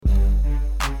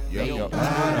Yo.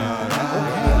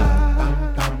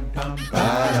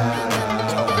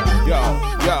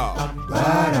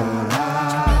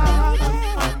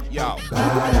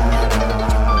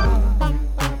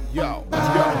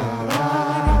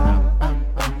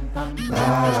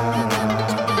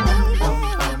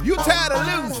 You tired of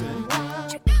losing?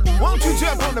 Won't you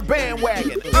jump on the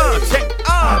bandwagon?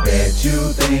 I bet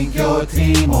you think your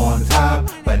team on top,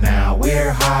 but now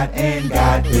we're hot and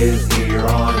got this here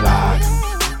on lock.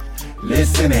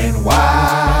 Listen and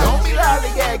watch. Don't be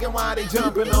lollygagging while they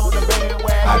jumping on the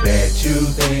bandwagon. I bet you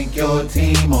think your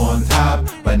team on top,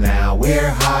 but now we're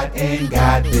hot and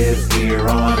got this here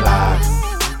on lock.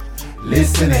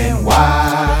 Listen and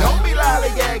watch. Don't be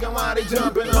lollygagging while they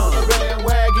jumping on the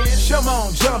bandwagon. Come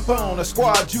on, jump on a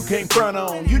squad you can't front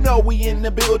on. You know we in the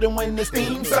building when this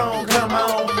theme song come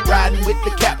on. Riding with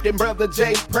the captain, brother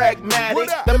J, pragmatic,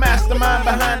 the mastermind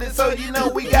behind it, so you know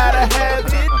we gotta have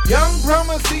it. Young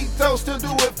Promosito still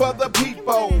do it for the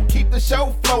people. Keep the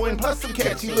show flowing, plus some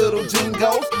catchy little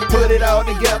jingles. Put it all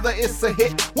together, it's a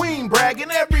hit. We ain't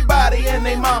bragging, everybody and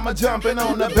they mama jumping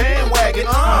on the bandwagon.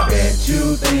 I bet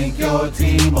you think your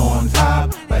team on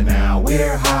top, but now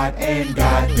we're hot and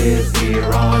got this here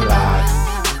on lock.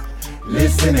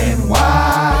 Listen and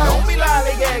watch. Don't be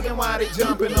lollygagging while they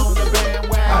jumping on the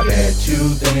bandwagon. I bet you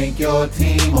think your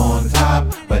team on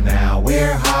top, but now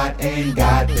we're hot and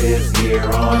got this here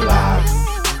on lock.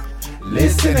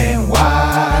 Listen and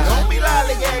watch. Don't be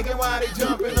lollygagging while they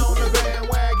jumping on the bandwagon.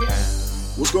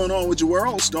 What's going on with your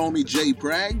world? Stormy J.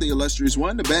 Bragg, the illustrious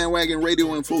one, the bandwagon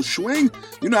radio in full swing.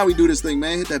 You know how we do this thing,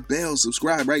 man. Hit that bell,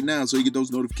 subscribe right now so you get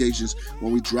those notifications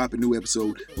when we drop a new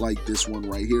episode like this one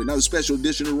right here. Another special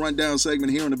edition of Rundown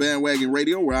segment here on the bandwagon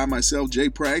radio where I myself, J.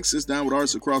 Bragg, sits down with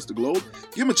artists across the globe,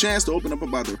 give them a chance to open up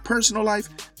about their personal life,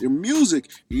 their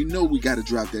music. You know we got to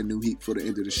drop that new heat for the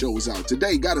end of the show is out.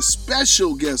 Today, got a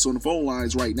special guest on the phone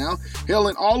lines right now,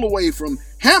 hailing all the way from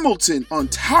Hamilton,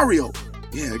 Ontario.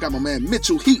 Yeah, I got my man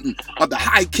Mitchell Heaton of the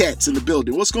High Cats in the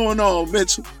building. What's going on,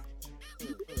 Mitchell?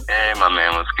 Hey, my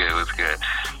man, what's good? What's good?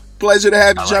 Pleasure to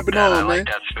have you I jumping like that. on, I man. like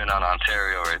that spin on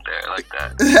Ontario right there. I like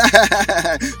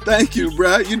that. Thank you,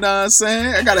 bro. You know what I'm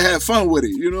saying? I got to have fun with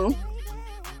it, you know?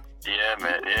 Yeah,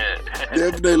 man, yeah.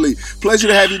 Definitely. Pleasure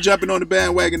to have you jumping on the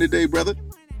bandwagon today, brother.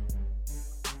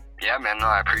 Yeah, man, no,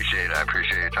 I appreciate it. I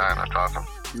appreciate your time. That's awesome.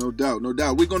 No doubt, no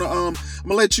doubt. We're gonna I'm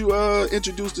gonna let you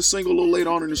introduce the single a little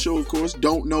later on in the show, of course.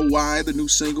 Don't Know Why, the new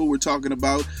single we're talking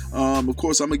about. Of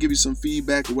course, I'm gonna give you some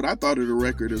feedback of what I thought of the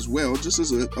record as well, just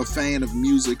as a fan of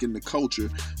music and the culture.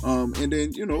 And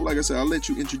then, you know, like I said, I'll let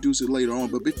you introduce it later on.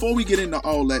 But before we get into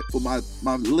all that, for my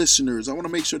listeners, I want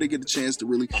to make sure they get a chance to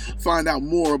really find out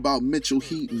more about Mitchell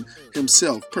Heaton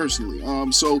himself personally.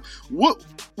 So what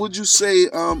would you say,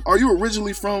 are you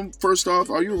originally from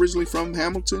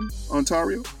Hamilton,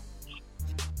 Ontario?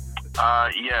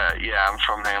 Yeah, I'm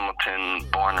from Hamilton,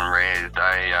 born and raised.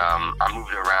 I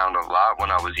moved around a lot when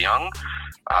I was young,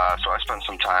 so I spent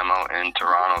some time out in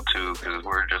Toronto too, because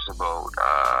we're just about,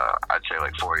 I'd say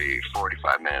like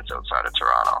 45 minutes outside of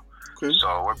Toronto. Okay.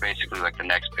 So we're basically like the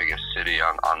next biggest city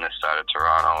on this side of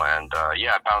Toronto, and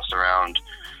I bounced around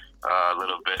a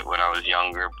little bit when I was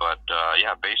younger, but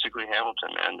basically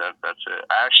Hamilton, man. That's it.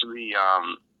 I actually,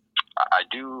 I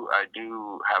do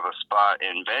have a spot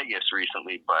in Vegas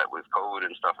recently, but with COVID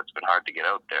and stuff, it's been hard to get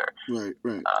out there. Right.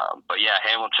 But yeah,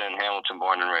 Hamilton,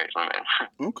 born and raised, my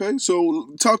man. Okay,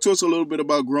 so talk to us a little bit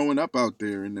about growing up out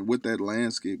there and what that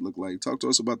landscape looked like. Talk to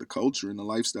us about the culture and the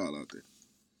lifestyle out there.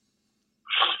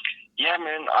 Yeah,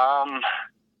 man.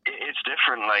 It's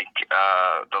different. Like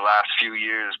the last few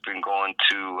years, been going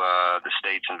to the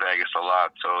States and Vegas a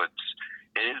lot, so it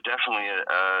is definitely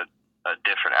a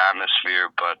different atmosphere,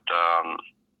 but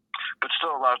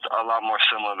still a lot more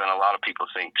similar than a lot of people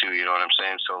think too. You know what I'm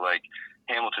saying? So like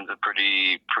Hamilton's a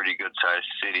pretty good sized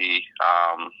city,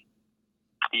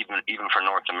 even for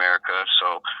North America.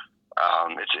 So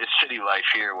it's city life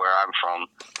here where I'm from,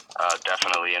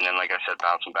 definitely. And then like I said,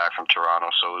 bouncing back from Toronto,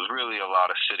 so it was really a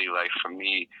lot of city life for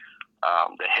me.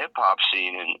 The hip hop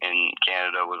scene in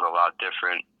Canada was a lot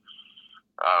different.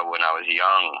 When I was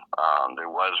young, there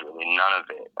was really none of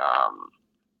it.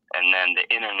 And then the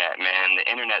internet, man, the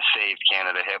internet saved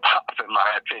Canada hip hop, in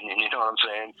my opinion. You know what I'm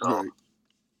saying? So, right.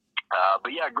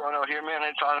 But yeah, growing out here, man,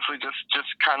 it's honestly just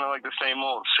kind of like the same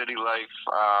old city life,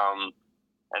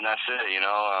 and that's it. You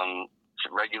know,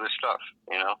 regular stuff.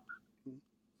 You know.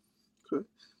 Okay.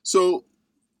 So,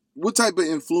 what type of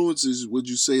influences would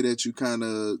you say that you kind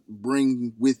of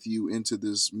bring with you into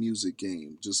this music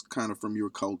game, just kind of from your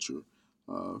culture?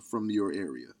 From your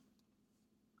area?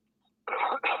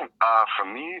 For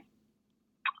me,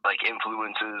 like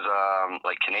influences,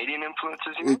 like Canadian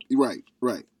influences, you mean?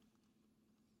 Right.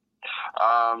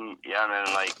 Yeah,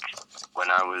 man. Like when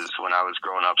I was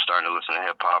growing up, starting to listen to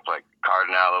hip hop, like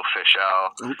Cardinal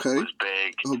Official was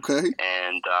big. Okay.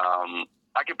 And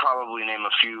I could probably name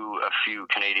a few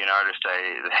Canadian artists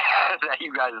that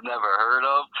you guys never heard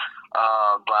of.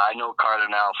 But I know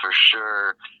Cardinal for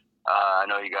sure. I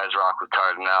know you guys rock with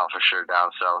Cardinal for sure down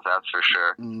south. That's for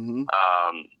sure. Mm-hmm.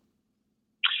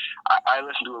 I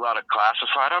listen to a lot of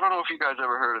Classified. I don't know if you guys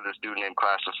ever heard of this dude named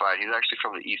Classified. He's actually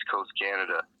from the East Coast,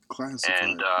 Canada. Classified.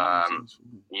 And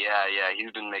yeah,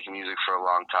 he's been making music for a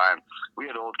long time. We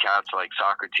had old cats like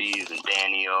Socrates and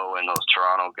Danny O and those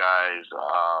Toronto guys.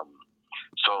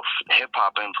 So hip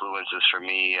hop influences for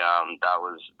me, that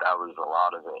was a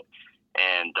lot of it.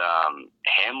 And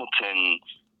Hamilton,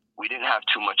 we didn't have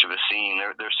too much of a scene.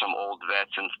 There's some old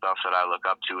vets and stuff that I look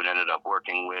up to and ended up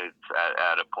working with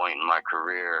at a point in my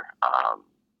career.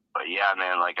 But yeah,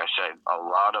 man, like I said, a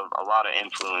lot of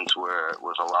influence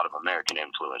was a lot of American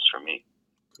influence for me.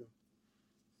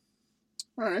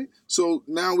 All right. So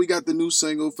now we got the new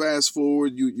single. Fast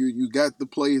forward, you got the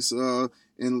place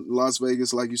in Las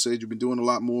Vegas, like you said. You've been doing a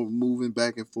lot more moving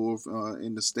back and forth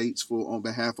in the States on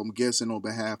behalf of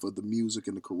the music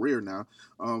and the career now.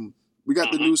 We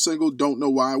got the new single, Don't Know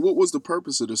Why. What was the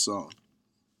purpose of the song?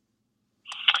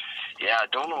 Yeah,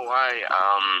 Don't Know Why.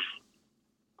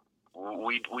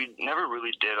 We never really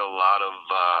did a lot of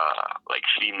like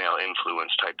female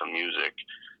influence type of music.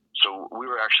 So we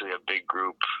were actually a big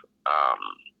group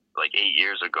like 8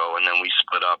 years ago, and then we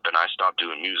split up, and I stopped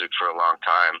doing music for a long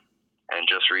time. And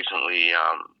just recently,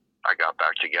 I got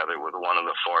back together with one of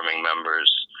the forming members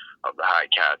of the High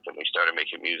Cats, and we started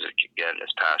making music again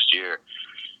this past year.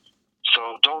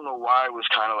 So Don't Know Why was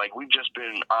kind of like, we've just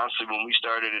been, honestly, when we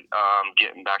started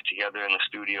getting back together in the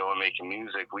studio and making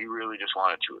music, we really just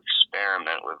wanted to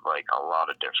experiment with like a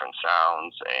lot of different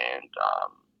sounds. And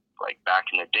like back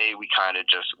in the day, we kind of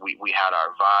just, we had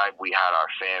our vibe, we had our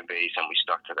fan base, and we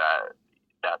stuck to that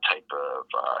type of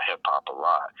hip hop a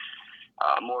lot.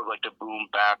 More of like the boom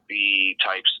bappy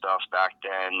type stuff back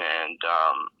then. And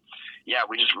yeah,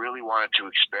 we just really wanted to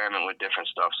experiment with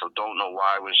different stuff. So Don't Know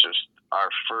Why was just our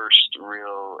first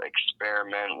real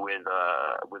experiment with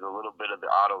a little bit of the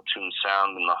auto-tune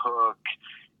sound in the hook,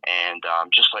 and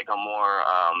just like a more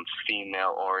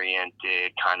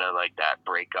female-oriented, kind of like that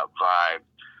breakup vibe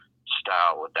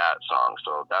style with that song.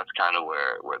 So that's kind of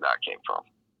where that came from.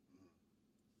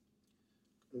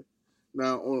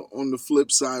 Now, on the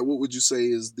flip side, what would you say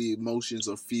is the emotions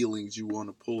or feelings you want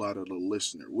to pull out of the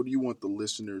listener? What do you want the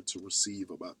listener to receive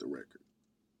about the record?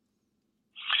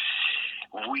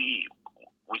 We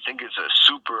think it's a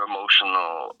super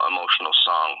emotional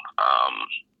song,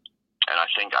 and I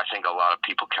think a lot of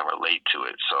people can relate to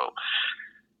it. So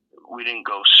we didn't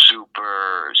go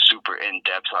super in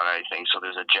depth on anything. So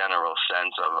there's a general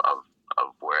sense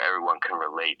of where everyone can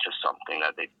relate to something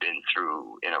that they've been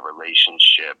through in a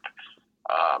relationship.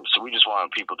 So we just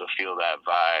wanted people to feel that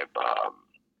vibe.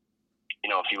 You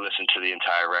know, if you listen to the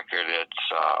entire record,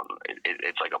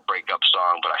 it's like a breakup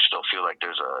song, but I still feel like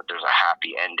there's a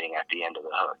happy ending at the end of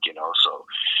the hook, you know. So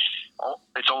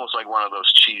it's almost like one of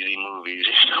those cheesy movies,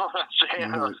 you know what I'm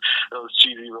saying? Mm-hmm. Those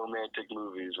cheesy romantic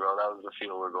movies, bro. That was the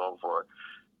feel we're going for.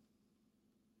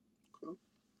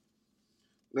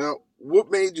 Now,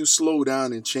 what made you slow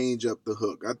down and change up the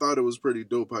hook? I thought it was pretty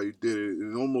dope how you did it.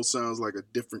 It almost sounds like a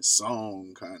different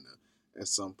song, kind of, at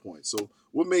some point. So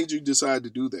what made you decide to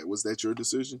do that? Was that your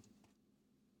decision?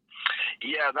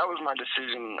 Yeah, that was my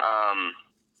decision.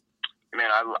 Man,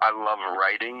 I love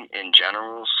writing in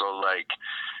general. So like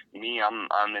me, I'm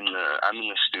in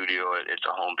the studio. It's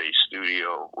a home-based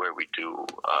studio where we do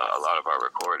a lot of our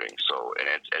recording. So and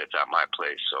it's at my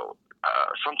place. So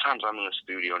sometimes I'm in the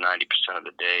studio 90% of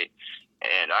the day,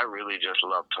 and I really just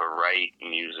love to write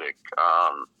music.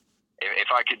 If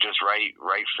I could just write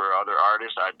for other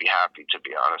artists, I'd be happy, to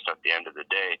be honest, at the end of the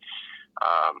day.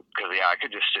 Because, yeah, I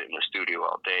could just sit in the studio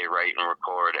all day, write and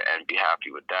record, and be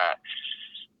happy with that.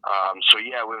 So,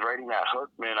 yeah, with writing that hook,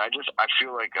 man, I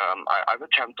feel like I've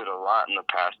attempted a lot in the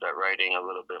past at writing a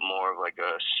little bit more of like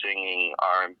a singing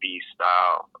R&B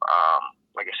style.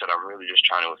 Like I said, I'm really just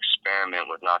trying to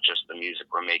experiment with not just the music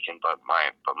we're making, but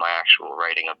my actual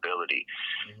writing ability.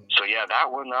 Mm-hmm. So yeah, that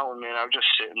one, man, I was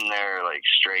just sitting there like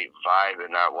straight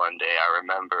vibing that one day, I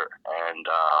remember, and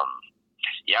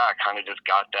yeah, I kind of just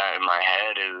got that in my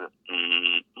head. And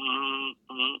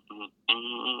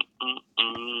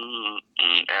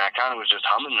I kind of was just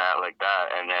humming that like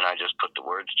that, and then I just put the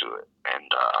words to it,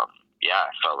 and yeah,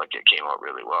 I felt like it came out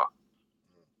really well.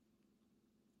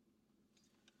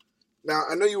 Now,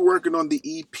 I know you're working on the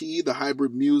EP, the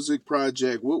Hybrid Music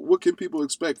Project. What can people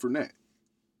expect from that?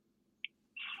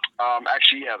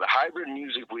 Actually, yeah, the hybrid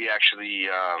music, we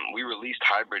released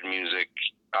hybrid music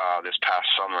this past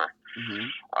summer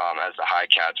as the High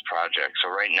Cats project. So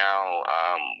right now,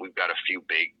 we've got a few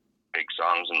big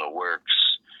songs in the works.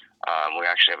 We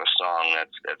actually have a song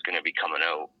that's going to be coming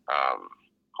out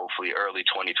hopefully early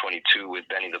 2022 with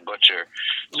Benny the Butcher.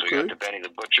 So we got the Benny the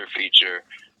Butcher feature.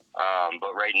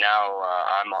 But right now,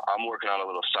 I'm working on a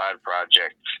little side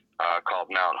project called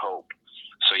Mount Hope.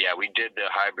 So yeah, we did the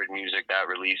hybrid music that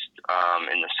released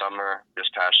in the summer this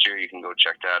past year. You can go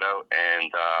check that out.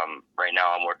 And right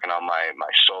now I'm working on my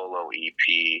solo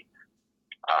EP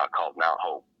called Mount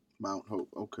Hope. Mount Hope,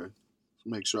 okay.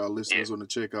 Make sure our listeners want to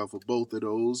check out for both of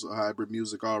those. Hybrid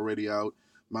music already out,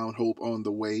 Mount Hope on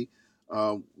the way.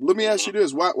 Let me ask you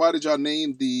this: why did y'all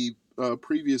name the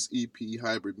previous EP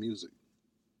Hybrid Music?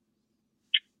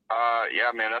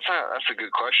 Yeah, man, that's a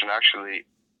good question. Actually,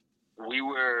 we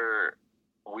were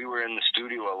in the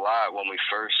studio a lot when we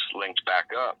first linked back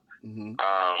up.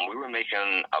 We were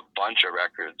making a bunch of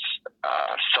records.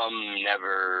 Some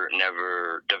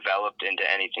never developed into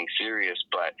anything serious,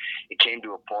 but it came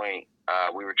to a point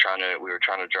we were trying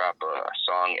to drop a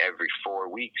song every 4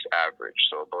 weeks average,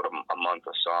 so about a month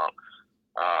a song.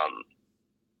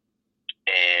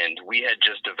 And we had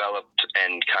just developed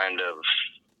and kind of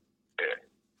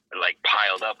like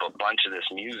piled up a bunch of this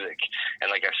music, and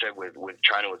like I said, with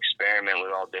trying to experiment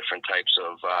with all different types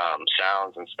of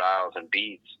sounds and styles and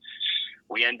beats,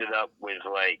 we ended up with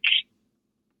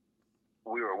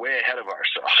we were way ahead of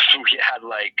ourselves. We had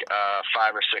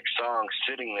 5 or 6 songs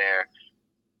sitting there,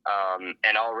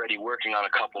 and already working on a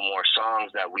couple more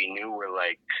songs that we knew were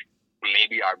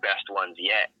maybe our best ones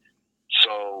yet.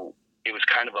 So it was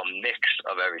kind of a mix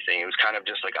of everything. It was kind of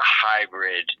just like a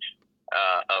hybrid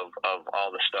of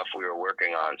all the stuff we were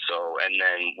working on. So, and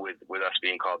then with us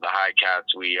being called the High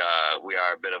Cats, we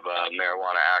are a bit of a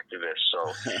marijuana activist. So,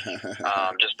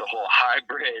 just the whole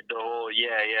hybrid,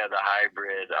 the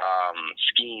hybrid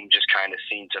scheme just kind of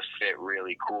seemed to fit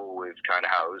really cool with kind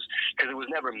of how it was, because it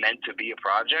was never meant to be a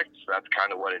project. So that's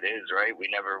kind of what it is, right? We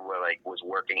never were was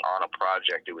working on a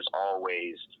project. It was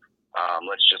always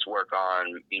let's just work on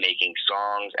making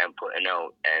songs and putting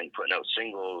out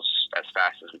singles as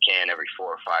fast as we can every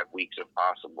 4 or 5 weeks if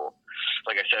possible.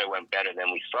 Like I said, it went better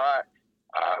than we thought.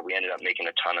 We ended up making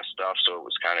a ton of stuff, so it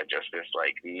was kind of just this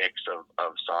mix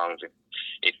of songs.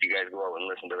 If you guys go out and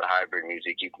listen to the hybrid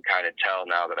music, you can kind of tell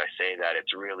now that I say that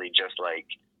it's really just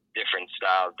different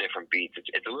styles, different beats.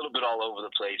 It's a little bit all over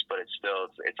the place, but it's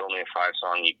only a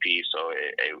 5-song EP, so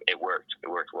it worked. It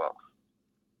worked well.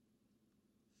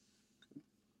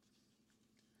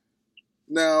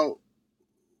 Now,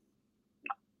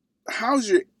 how's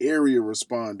your area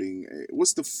responding?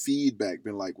 What's the feedback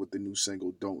been like with the new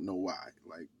single, Don't Know Why?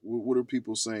 What are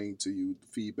people saying to you, the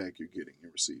feedback you're getting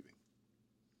and receiving?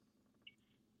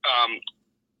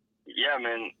 Yeah,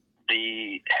 man,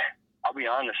 I'll be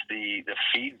honest, the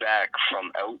feedback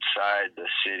from outside the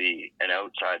city and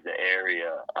outside the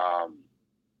area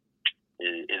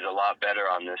is a lot better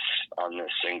on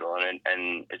this single,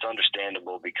 and it's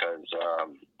understandable because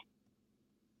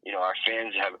our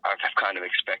fans have kind of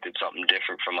expected something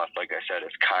different from us. Like I said,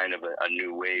 it's kind of a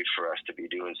new wave for us to be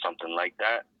doing something like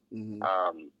that.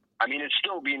 I mean, it's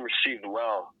still being received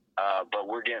well, but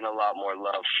we're getting a lot more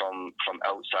love from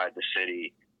outside the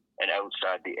city and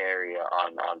outside the area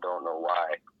on Don't Know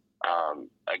Why.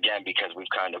 Again, because we've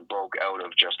kind of broke out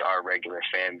of just our regular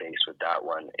fan base with that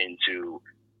one into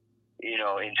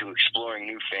exploring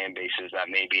new fan bases that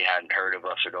maybe hadn't heard of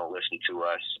us or don't listen to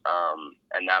us,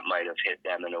 and that might have hit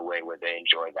them in a way where they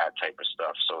enjoy that type of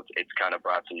stuff. So it's kind of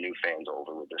brought some new fans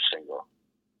over with this single.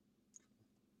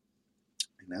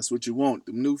 And that's what you want,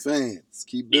 them new fans.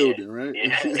 Keep building, right?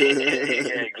 Yeah,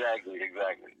 exactly.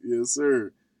 Yes,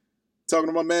 sir. Talking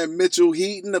to my man Mitchell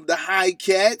Heaton of the High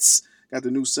Cats. Got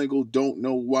the new single, Don't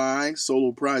Know Why,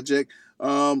 solo project.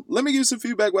 Let me give you some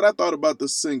feedback what I thought about the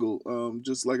single.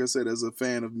 Just like I said, as a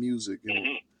fan of music.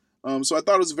 So I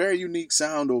thought it was a very unique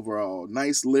sound overall.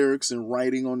 Nice lyrics and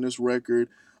writing on this record.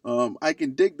 I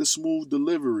can dig the smooth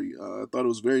delivery. I thought it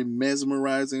was very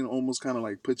mesmerizing, almost kind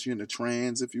of puts you in a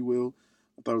trance, if you will.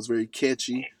 I thought it was very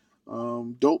catchy.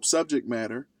 Dope subject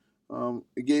matter.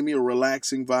 It gave me a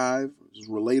relaxing vibe. It was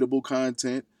relatable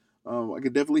content. I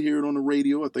could definitely hear it on the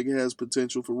radio. I think it has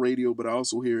potential for radio, but I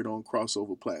also hear it on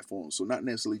crossover platforms. So not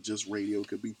necessarily just radio. It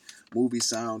could be movie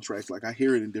soundtracks. I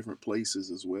hear it in different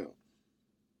places as well.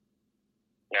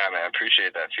 Yeah, man, I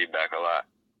appreciate that feedback a lot.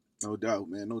 No doubt,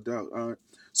 man. No doubt. All right.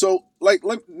 So,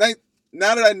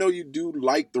 now that I know you do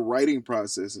like the writing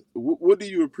process, what do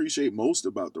you appreciate most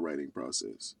about the writing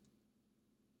process?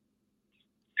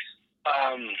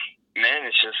 Man,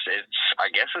 I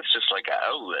guess it's just like an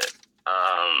outlet.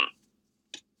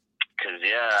 'Cause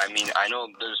yeah, I mean, I know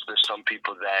there's some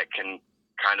people that can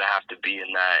kind of have to be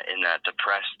in that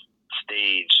depressed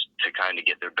stage to kind of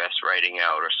get their best writing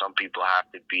out, or some people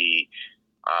have to be,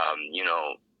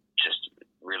 just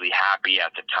really happy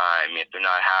at the time. If they're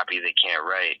not happy, they can't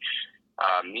write.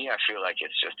 Me, I feel like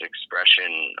it's just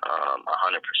expression,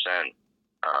 100%.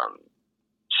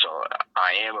 So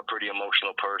I am a pretty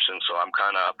emotional person, so I'm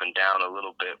kind of up and down a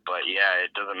little bit. But yeah,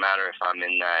 it doesn't matter if I'm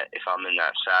in that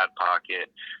sad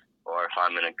pocket or if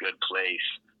I'm in a good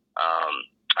place.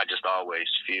 I just always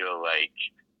feel like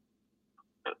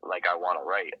I want to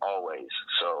write always.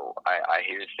 So I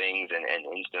hear things and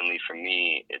instantly for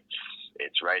me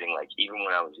it's writing. Like even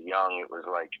when I was young, it was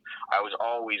like I was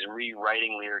always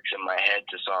rewriting lyrics in my head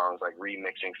to songs, like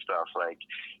remixing stuff, like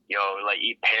like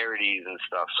parodies and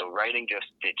stuff. So writing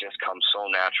just comes so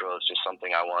natural. It's just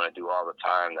something I want to do all the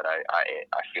time, that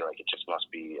I feel like it just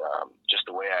must be just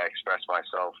the way I express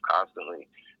myself constantly.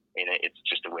 And it's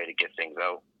just a way to get things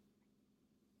out.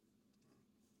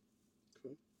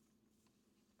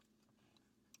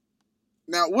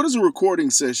 Now, what does a recording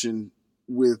session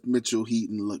with Mitchell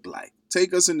Heaton look like?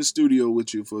 Take us in the studio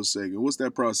with you for a second. What's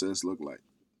that process look like?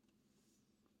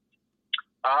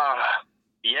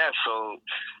 Yeah, so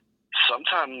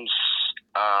sometimes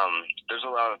there's a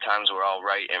lot of times where I'll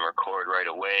write and record right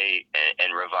away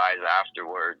and revise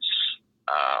afterwards.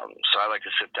 So I like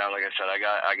to sit down. Like I said,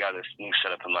 I got this new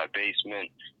setup in my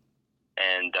basement.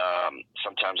 And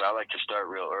sometimes I like to start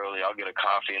real early. I'll get a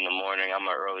coffee in the morning. I'm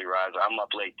an early riser. I'm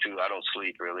up late too. I don't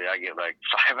sleep really. I get like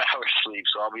 5 hours sleep,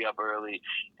 so I'll be up early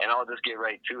and I'll just get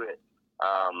right to it.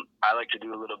 I like to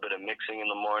do a little bit of mixing in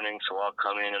the morning, so I'll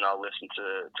come in and I'll listen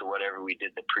to whatever we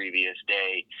did the previous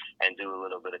day and do a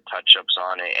little bit of touch-ups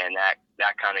on it, and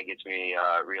that kind of gets me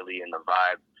really in the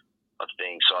vibe of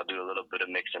things. So I'll do a little bit of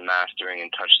mix and mastering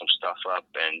and touch some stuff up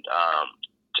and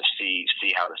to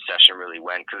see how the session really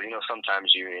went, because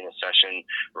sometimes you're in a session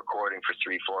recording for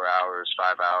 3-4 hours,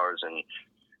 5 hours, and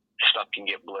stuff can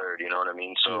get blurred, you know what I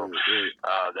mean? So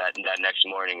that next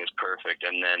morning is perfect,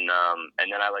 and then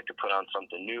I like to put on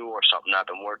something new or something I've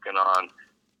been working on,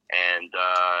 and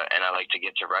I like to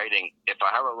get to writing. If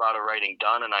I have a lot of writing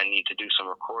done and I need to do some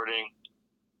recording,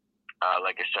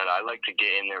 like I said, I like to get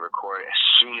in there, record as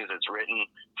soon as it's written,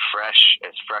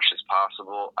 as fresh as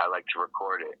possible. I like to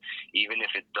record it, even if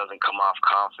it doesn't come off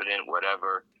confident,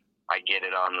 whatever. I get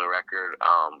it on the record,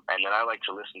 and then I like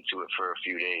to listen to it for a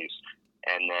few days,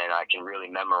 and then I can really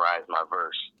memorize my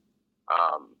verse.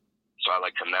 So I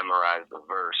like to memorize the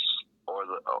verse or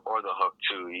the hook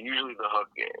too. Usually the hook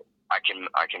I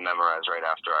can memorize right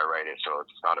after I write it, so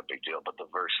it's not a big deal. But the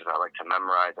verses I like to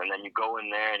memorize, and then you go in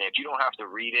there, and if you don't have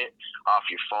to read it off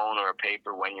your phone or a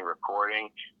paper when you're recording,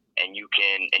 and you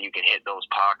can hit those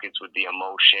pockets with the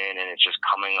emotion, and it's just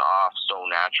coming off so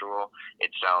natural,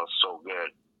 it sounds so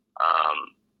good.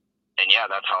 And yeah,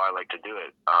 that's how I like to do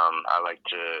it. I like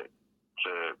to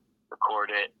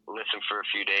record it, listen for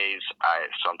a few days. I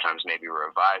sometimes maybe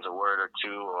revise a word or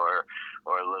two, or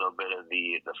a little bit of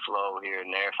the flow here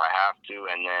and there if I have to,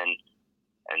 and then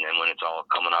when it's all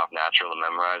coming off natural and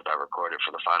memorized, I record it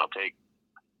for the final take,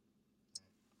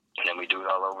 and then we do it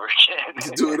all over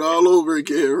again. Do it all over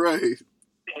again, right?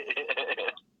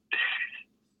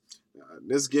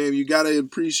 This game, you gotta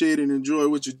appreciate and enjoy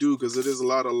what you do, because it is a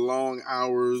lot of long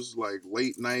hours, like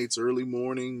late nights, early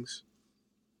mornings.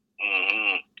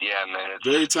 Yeah, man. It's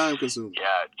very time consuming.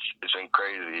 Yeah, it's been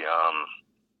crazy.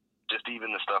 Just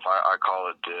even the stuff I call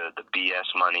it the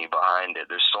BS money behind it.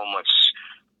 There's so much.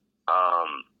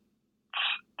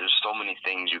 There's so many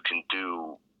things you can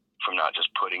do from not just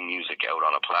putting music out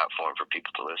on a platform for people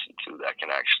to listen to that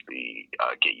can actually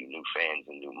get you new fans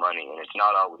and new money. And it's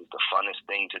not always the funnest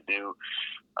thing to do.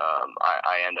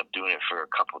 I end up doing it for a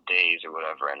couple of days or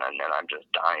whatever, and then I'm just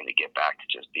dying to get back to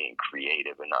just being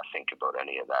creative and not think about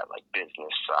any of that like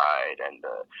business side and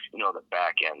the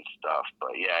back end stuff.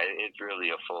 But yeah, it's really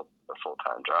a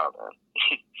full-time job, man.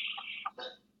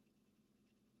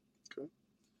 Okay.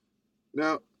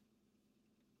 Now,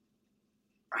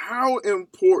 how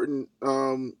important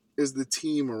is the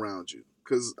team around you?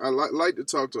 Because I like to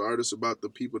talk to artists about the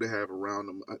people they have around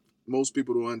them. Most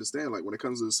people don't understand, like when it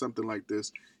comes to something like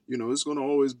this, it's going to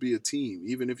always be a team,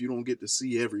 even if you don't get to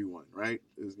see everyone, right?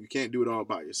 You can't do it all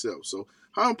by yourself. So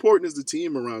how important is the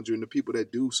team around you and the people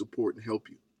that do support and help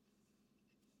you?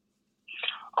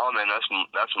 Oh man,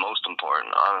 that's most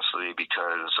important, honestly,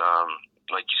 because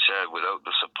like you said, without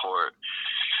the support,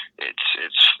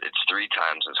 it's 3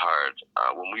 times as hard.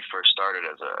 When we first started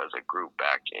as a group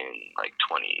back in like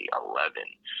 2011,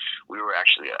 we were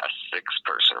actually a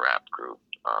 6-person rap group.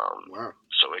 Wow.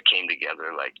 So it came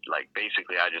together like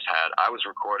basically I was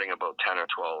recording about 10 or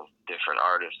 12 different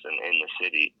artists in the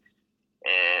city,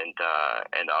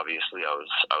 and obviously I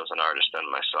was an artist then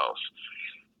myself,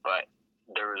 but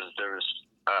there was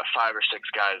 5 or 6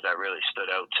 guys that really stood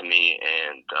out to me,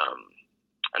 and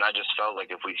I just felt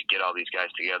like if we could get all these guys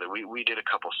together, we did a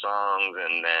couple songs,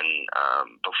 and then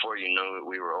before you knew it,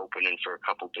 we were opening for a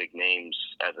couple big names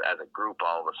as a group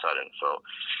all of a sudden. So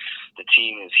the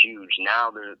team is huge now.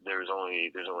 There's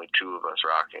only 2 of us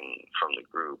rocking from the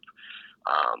group,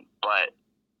 but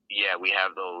yeah, we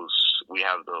have those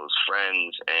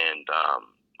friends, and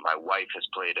my wife has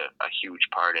played a huge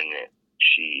part in it.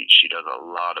 She does a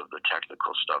lot of the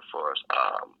technical stuff for us,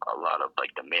 a lot of like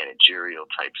the managerial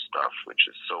type stuff, which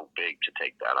is so big to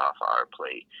take that off our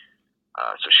plate.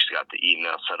 So she's got the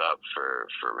email set up for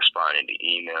responding to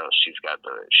emails. She's got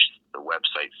the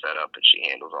website set up, and she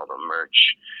handles all the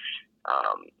merch,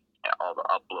 all the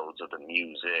uploads of the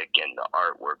music and the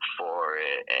artwork for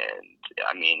it. And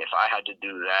I mean, if I had to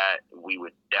do that, we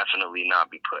would definitely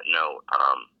not be putting out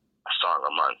a song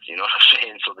a month, you know what I'm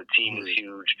saying? So the team is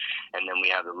huge, and then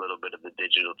we have a little bit of the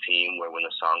digital team where when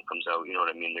the song comes out, you know what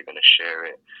I mean, they're going to share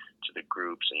it to the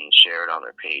groups and share it on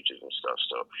their pages and stuff.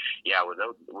 So yeah,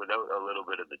 without a little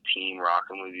bit of the team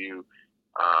rocking with you,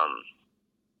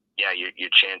 yeah, your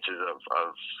chances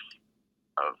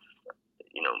of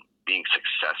you know, being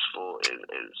successful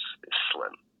is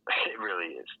slim. It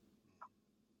really is.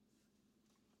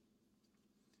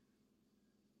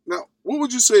 Now, what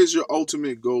would you say is your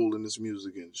ultimate goal in this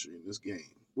music industry, in this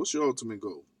game? What's your ultimate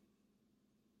goal?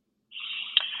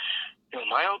 You know,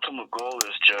 my ultimate goal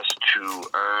is just to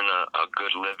earn a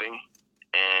good living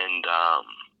and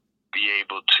be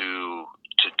able to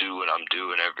do what I'm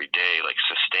doing every day, like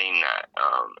sustain that.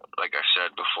 Like I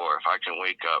said before, if I can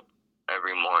wake up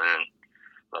every morning,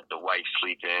 let the wife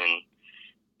sleep in,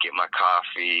 get my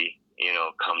coffee, you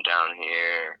know, come down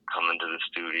here, come into the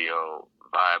studio,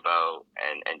 vibe out,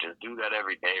 and just do that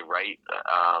every day, right?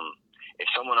 If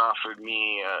someone offered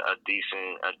me a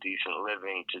decent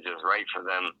living to just write for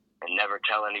them and never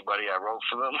tell anybody I wrote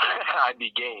for them, I'd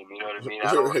be game. You know what I mean?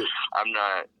 I'm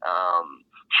not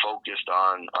focused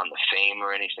on the fame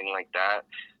or anything like that.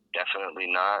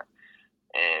 Definitely not.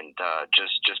 And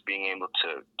just being able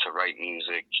to write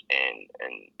music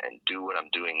and do what I'm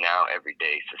doing now every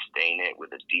day, sustain it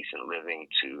with a decent living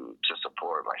to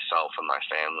support myself and my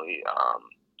family.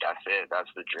 That's it.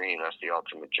 That's the dream. That's the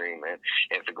ultimate dream, man.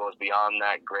 If it goes beyond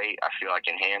that, great. I feel I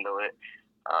can handle it.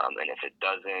 And if it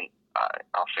doesn't,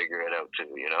 I'll figure it out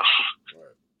too, you know?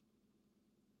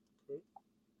 Right.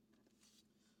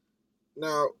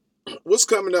 Now, what's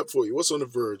coming up for you? What's on the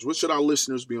verge? What should our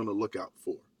listeners be on the lookout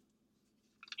for?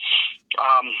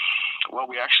 Well,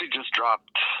 we actually just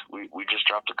dropped. We just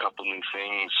dropped a couple new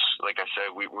things. Like I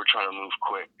said, we're trying to move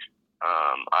quick.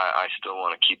 I still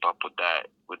want to keep up with that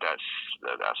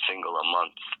single a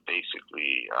month,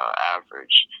 basically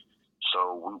average.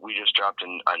 So we just dropped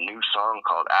a new song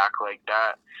called "Act Like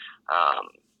That."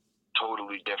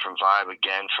 Totally different vibe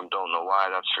again from "Don't Know Why."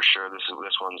 That's for sure.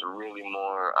 This one's really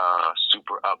more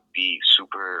super upbeat,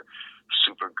 super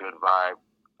good vibe.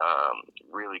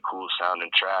 Really cool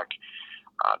sounding track.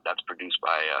 That's produced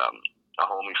by a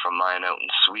homie from mine out in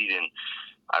Sweden.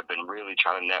 I've been really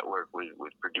trying to network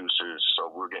with producers, so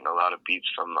we're getting a lot of beats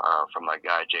from my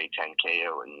guy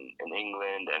J10KO in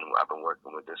England, and I've been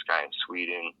working with this guy in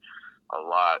Sweden a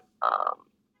lot.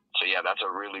 So yeah, that's a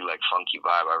really like funky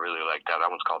vibe. I really like that. That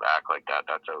one's called "Act Like That."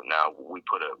 That's out now. We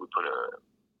put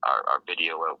our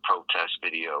video out, protest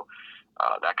video.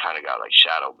 That kind of got like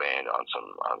shadow banned on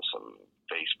some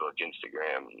Facebook,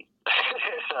 Instagram,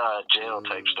 jail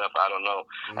type stuff. I don't know.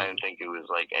 I didn't think it was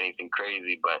like anything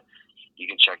crazy, but you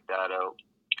can check that out.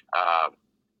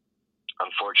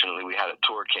 Unfortunately, we had a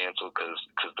tour canceled because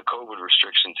the COVID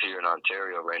restrictions here in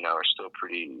Ontario right now are still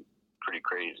pretty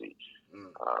crazy.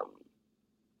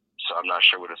 So I'm not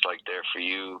sure what it's like there for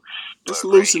you. It's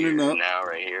loosening up now.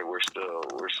 Right here, we're still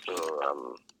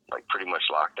like pretty much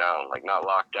locked down. Like not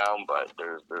locked down, but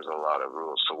there's a lot of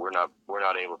rules. So we're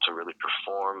not able to really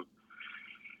perform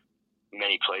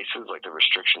many places. Like the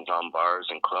restrictions on bars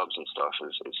and clubs and stuff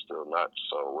is still nuts.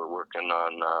 So we're working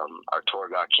on our tour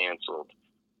got canceled.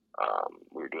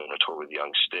 We were doing a tour with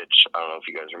Young Stitch. I don't know if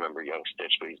you guys remember Young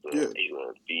Stitch, but he's a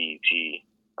BET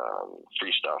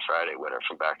Freestyle Friday winner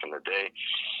from back in the day.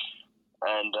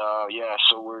 And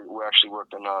so we're actually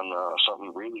working on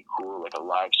something really cool, like a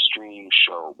live stream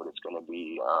show, but it's going to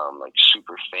be like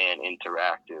super fan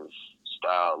interactive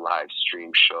style live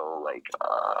stream show, like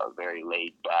very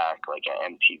laid back, like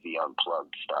an MTV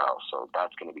Unplugged style. So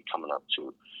that's going to be coming up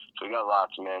too. So we got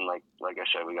lots, man. Like I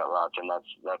said, we got lots, and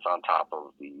that's on top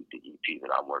of the EP that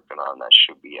I'm working on. That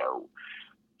should be out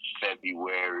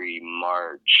February,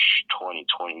 March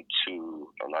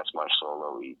 2022, and that's my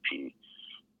solo EP.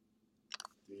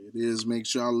 It is. Make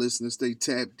sure our listeners stay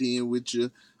tapped in with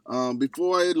you.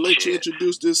 Before I let you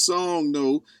introduce this song,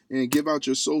 though, and give out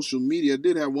your social media, I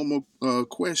did have one more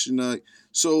question.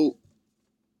 So,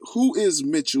 who is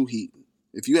Mitchell Heaton?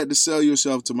 If you had to sell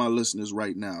yourself to my listeners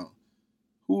right now,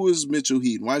 who is Mitchell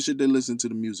Heaton? Why should they listen to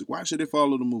the music? Why should they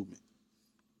follow the movement?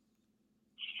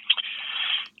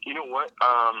 You know what?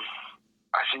 I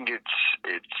think it's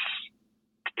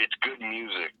good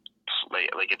music.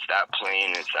 Like it's that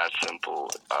plain, it's that simple,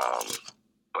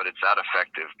 but it's that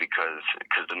effective because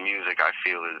the music, I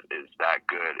feel, is that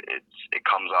good. It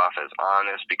comes off as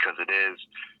honest because it is.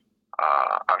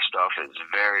 Our stuff is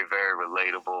very, very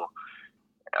relatable.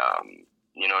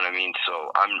 You know what I mean?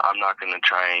 So I'm not gonna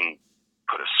try and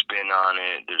put a spin on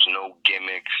it. There's no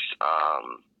gimmicks.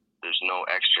 There's no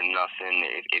extra nothing.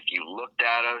 If you looked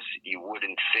at us, you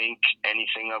wouldn't think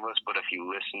anything of us, but if you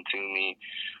listen to me,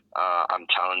 I'm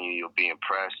telling you, you'll be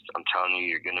impressed. I'm telling you,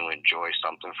 you're going to enjoy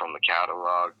something from the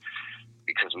catalog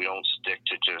because we don't stick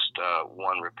to just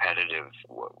one repetitive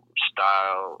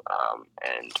style,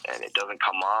 and it doesn't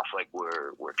come off like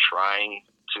we're trying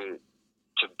to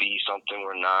be something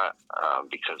we're not,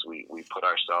 because we put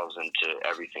ourselves into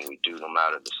everything we do, no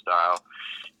matter the style.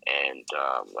 And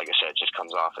like I said, it just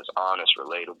comes off as honest,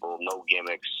 relatable, no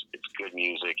gimmicks. It's good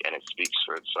music, and it speaks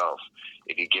for itself.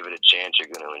 If you give it a chance, you're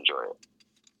going to enjoy it.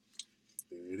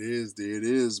 There it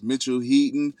is. Mitchell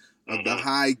Heaton of the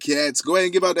High Cats. Go ahead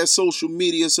and give out that social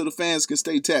media so the fans can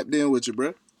stay tapped in with you,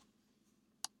 bro.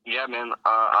 Yeah, man.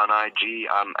 On IG,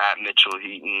 I'm at Mitchell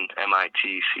Heaton,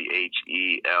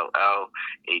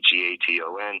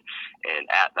 MITCHELLHEATON, and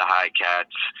at the High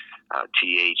Cats,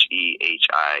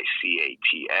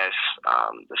 THEHICATS.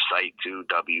 The site too,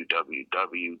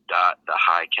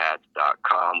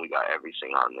 www.thehighcats.com. We got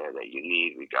everything on there that you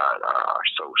need. We got our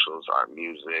socials, our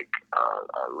music,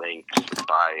 our links,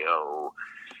 bio,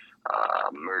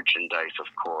 merchandise, of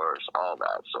course, all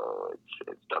that. So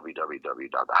it's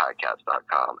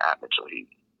www.thehighcats.com, at Mitchell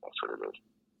Heaton. That's what it is.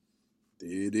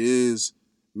 There it is.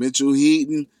 Mitchell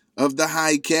Heaton of the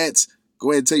High Cats.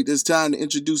 Go ahead and take this time to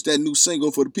introduce that new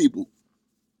single for the people.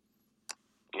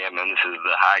 Yeah, man, this is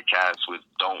the High Cats with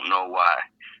Don't Know Why.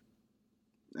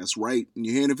 That's right. And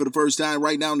you're hearing it for the first time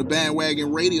right now on the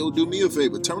Bandwagon Radio. Do me a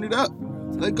favor. Turn it up.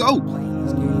 Let go.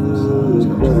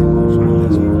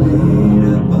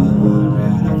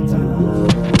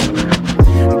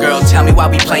 Girl, tell me why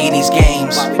we playing these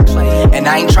games. And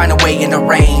I ain't trying to wait in the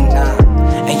rain.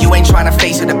 And you ain't trying to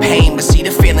face the pain, but see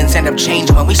the feelings end up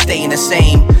changing when we stay in the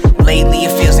same. Lately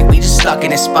it feels like we just stuck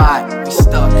in this spot.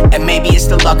 And maybe it's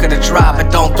the luck of the drop, but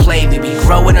don't play me. We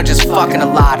growing or just fucking a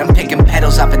lot. I'm picking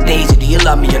petals off a daisy, do you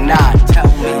love me or not?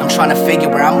 I'm trying to figure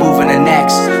where I'm moving to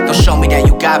next. Don't show me that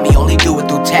you got me, only do it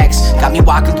through text. Got me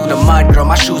walking through the mud, girl,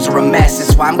 my shoes are a mess.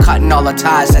 That's why I'm cutting all the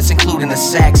ties, that's including the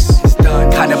sex.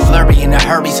 Kinda blurry in a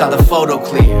hurry, saw the photo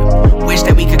clear. Wish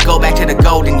that we could go back to the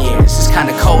golden years. It's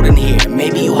kinda cold in here,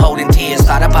 maybe you holding tears.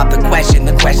 Thought about the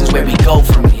question's where we go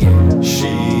from here.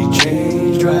 She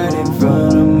changed right in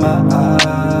front of my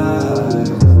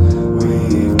eyes.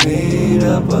 We've made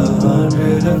up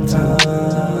 100 of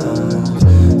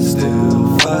times.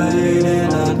 Still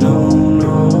fighting, I don't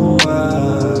know why.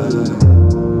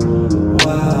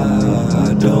 I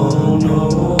don't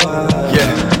know why.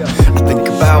 Yeah, I think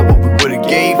about what we would've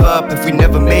gave up if we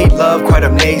never made love. Quite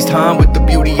amazed, huh? With the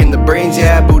beauty and the brains,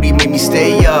 yeah, booty made me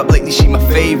stay up. Lately she my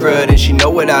favorite, and she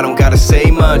know it, I don't gotta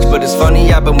say much. But it's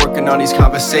funny, I've been working on these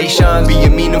conversations,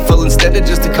 being meaningful instead of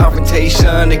just a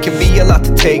confrontation. It can be a lot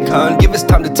to take, hun, give us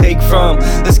time to take from.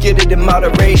 Let's get it in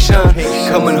moderation.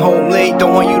 Coming home late,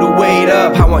 don't want you to wait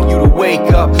up. I want you to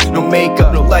wake up, no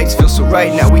makeup, no lights, feel so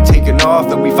right. Now we taking off,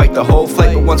 then we fight the whole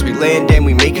flight. But once we land, then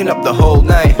we making up the whole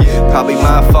night. Probably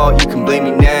my fault, you can blame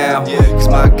me now, cause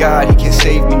my God, he can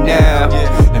save me now.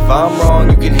 If I'm wrong,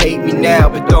 you can hate me now,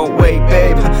 but don't wait,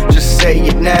 babe, just say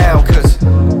it now.